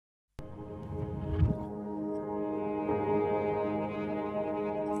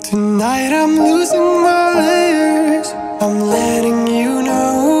Tonight I'm losing my layers, I'm letting you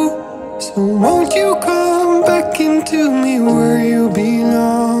know. So won't you come back into me where you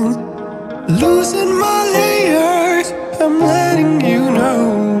belong? Losing my layers, I'm letting you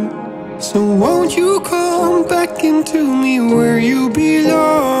know. So won't you come back into me where you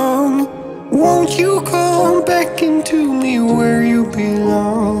belong? Won't you come back into me where you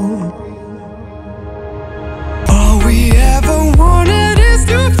belong?